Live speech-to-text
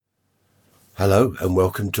Hello and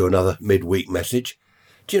welcome to another midweek message.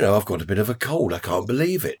 Do you know, I've got a bit of a cold. I can't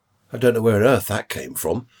believe it. I don't know where on earth that came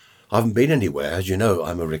from. I haven't been anywhere. As you know,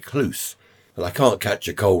 I'm a recluse and I can't catch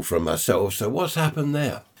a cold from myself, so what's happened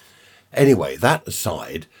there? Anyway, that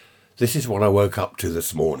aside, this is what I woke up to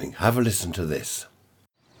this morning. Have a listen to this.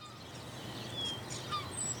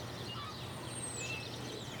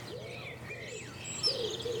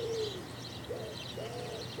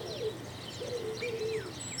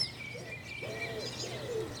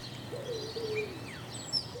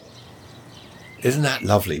 Isn't that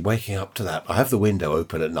lovely, waking up to that? I have the window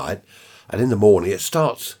open at night, and in the morning it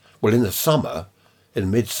starts, well, in the summer, in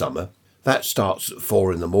midsummer, that starts at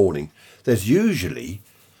 4 a.m. There's usually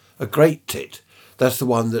a great tit. That's the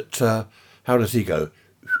one that, how does he go?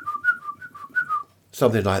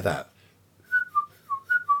 Something like that.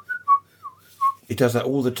 He does that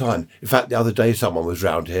all the time. In fact, the other day someone was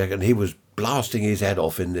round here and he was blasting his head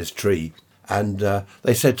off in this tree. And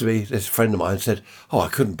they said to me, this friend of mine said, I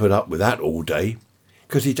couldn't put up with that all day.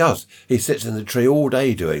 Because he does. He sits in the tree all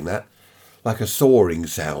day doing that, like a soaring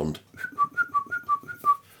sound.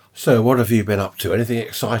 So what have you been up to? Anything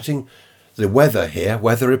exciting? The weather here,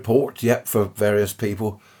 weather report, yep, for various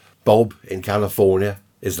people. Bob in California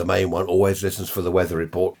is the main one, always listens for the weather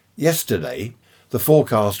report. Yesterday, the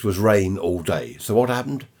forecast was rain all day. So what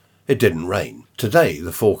happened? It didn't rain. Today,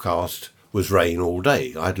 the forecast was rain all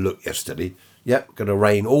day. I'd looked yesterday. Yep, going to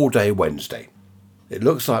rain all day Wednesday. It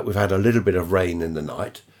looks like we've had a little bit of rain in the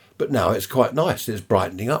night, but now it's quite nice. It's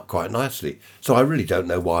brightening up quite nicely. So I really don't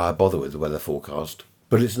know why I bother with the weather forecast.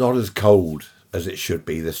 But it's not as cold as it should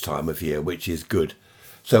be this time of year, which is good.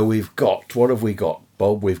 So we've got, what have we got,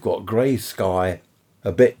 Bob? We've got grey sky,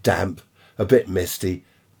 a bit damp, a bit misty.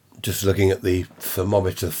 Just looking at the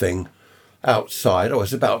thermometer thing outside.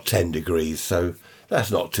 It's about 10 degrees, so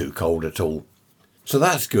that's not too cold at all. So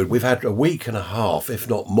that's good. We've had a week and a half, if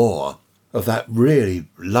not more, of that really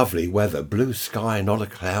lovely weather. Blue sky, not a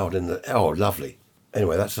cloud in the... Oh, lovely.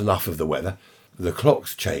 Anyway, that's enough of the weather. The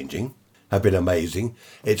clocks changing have been amazing.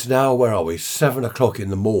 It's now, where are we? 7 o'clock in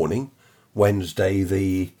the morning, Wednesday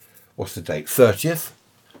the... What's the date? 30th?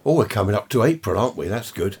 Oh, we're coming up to April, aren't we?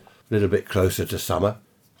 That's good. A little bit closer to summer.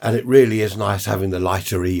 And it really is nice having the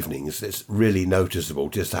lighter evenings. It's really noticeable,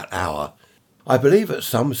 just that hour. I believe at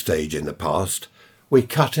some stage in the past, we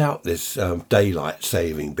cut out this daylight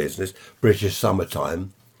saving business, British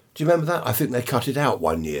summertime. Do you remember that? I think they cut it out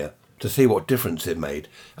one year to see what difference it made.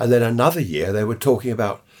 And then another year they were talking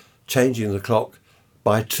about changing the clock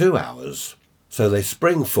by 2 hours. So they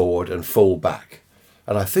spring forward and fall back.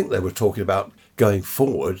 And I think they were talking about going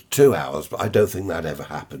forward 2 hours, but I don't think that ever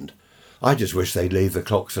happened. I just wish they'd leave the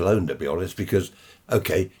clocks alone, to be honest, because,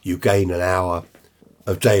 okay, you gain an hour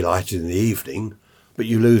of daylight in the evening, but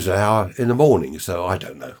you lose an hour in the morning, so I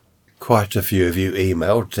don't know. Quite a few of you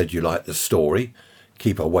emailed, said you liked the story,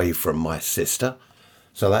 keep away from my sister,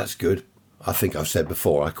 so that's good. I think I've said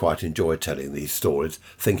before, I quite enjoy telling these stories,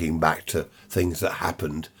 thinking back to things that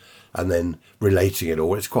happened and then relating it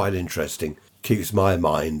all. It's quite interesting. Keeps my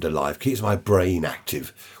mind alive, keeps my brain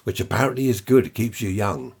active, which apparently is good. It keeps you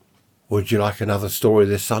young. Would you like another story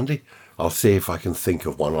this Sunday? I'll see if I can think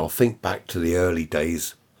of one. I'll think back to the early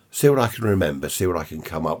days, see what I can remember, see what I can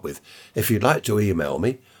come up with. If you'd like to email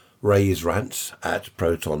me,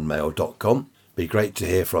 raysrants@protonmail.com. Be great to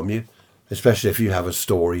hear from you, especially if you have a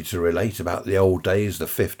story to relate about the old days, the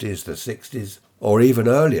 50s, the 60s, or even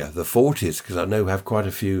earlier, the 40s, because I know we have quite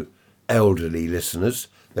a few elderly listeners.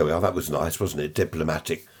 There we are, that was nice, wasn't it?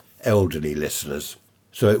 Diplomatic, elderly listeners.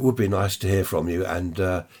 So it would be nice to hear from you and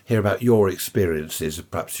hear about your experiences,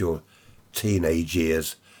 perhaps your teenage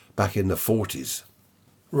years back in the 40s.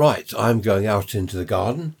 Right, I'm going out into the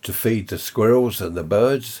garden to feed the squirrels and the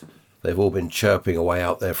birds. They've all been chirping away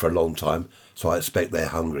out there for a long time, so I expect they're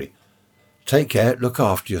hungry. Take care, look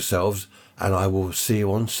after yourselves, and I will see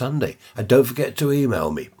you on Sunday. And don't forget to email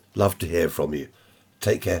me. Love to hear from you.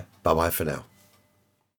 Take care. Bye-bye for now.